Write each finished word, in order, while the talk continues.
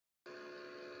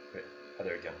Hi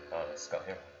there again, Scott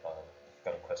here.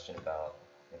 Got a question about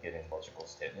negating logical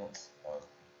statements.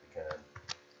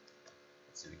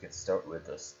 We can start with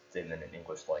a statement in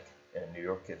English like, in New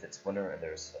York, if it's winter and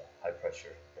there's high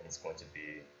pressure, then it's going to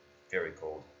be very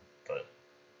cold, but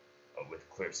with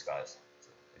clear skies. So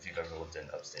if you've ever lived in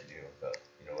upstate New York,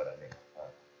 you know what I mean.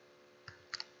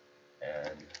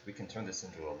 And we can turn this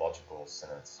into a logical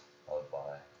sentence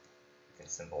by, we can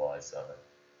symbolize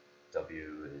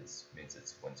W means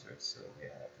it's winter, so we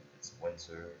have if it's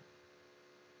winter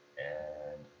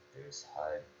and there's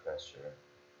high pressure,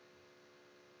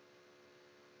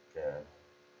 then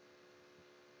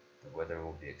the weather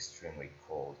will be extremely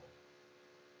cold.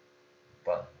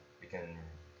 But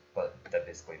that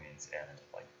basically means and,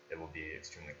 like, it will be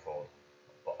extremely cold,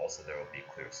 but also there will be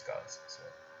clear skies.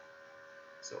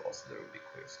 So also there will be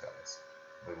clear skies.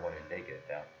 We want to negate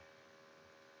that.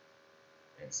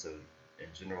 And so in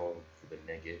general, for the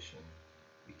negation,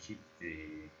 we keep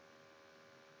the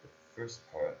first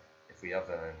part. If we have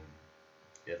an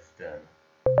if then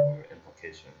or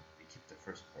implication, we keep the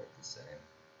first part the same,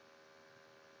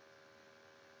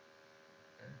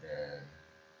 and then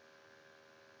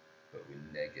but we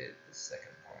negate the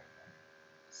second part.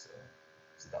 So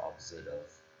the opposite of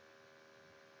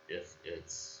if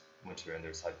it's winter and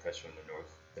there's high pressure in the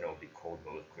north, then it will be cold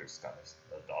but with clear skies.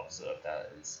 The opposite of that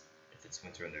is if it's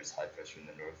winter and there's high pressure in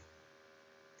the north,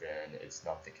 then it's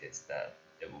not the case that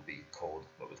it will be cold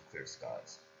but with clear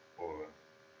skies. Or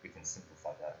we can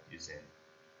simplify that using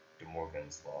De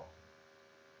Morgan's law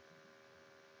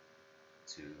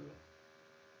to,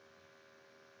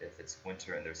 if it's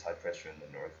winter and there's high pressure in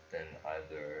the north, then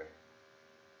either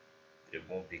it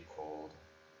won't be cold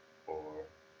or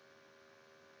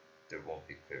there won't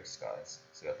be clear skies.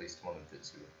 So at least one of the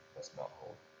two must not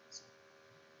hold. So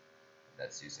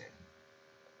that's using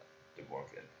De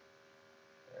Morgan.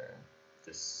 And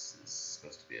this is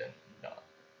supposed to be a not.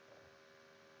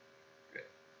 Great.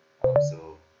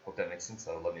 So hope that makes sense.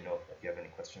 Let me know if you have any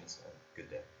questions. Good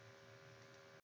day.